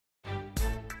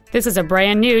This is a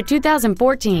brand new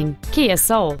 2014 Kia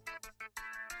Soul.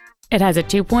 It has a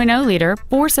 2.0-liter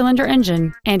four-cylinder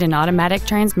engine and an automatic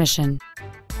transmission.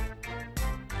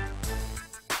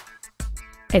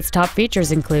 Its top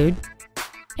features include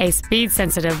a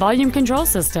speed-sensitive volume control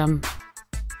system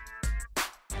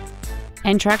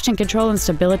and traction control and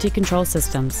stability control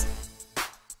systems.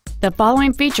 The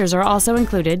following features are also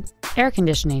included: air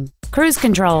conditioning, cruise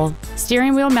control,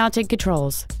 steering wheel mounted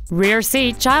controls, rear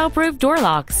seat child-proof door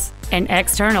locks, an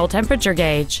external temperature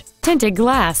gauge, tinted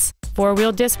glass,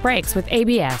 four-wheel disc brakes with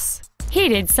ABS,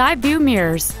 heated side view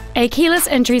mirrors, a keyless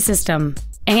entry system,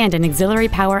 and an auxiliary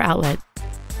power outlet.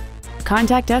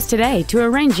 Contact us today to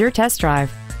arrange your test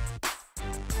drive.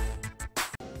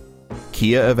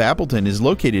 Kia of Appleton is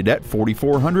located at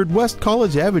 4400 West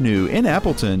College Avenue in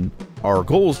Appleton. Our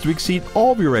goal is to exceed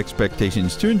all of your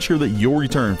expectations to ensure that you'll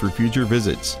return for future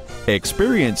visits.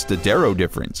 Experience the Darrow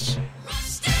difference.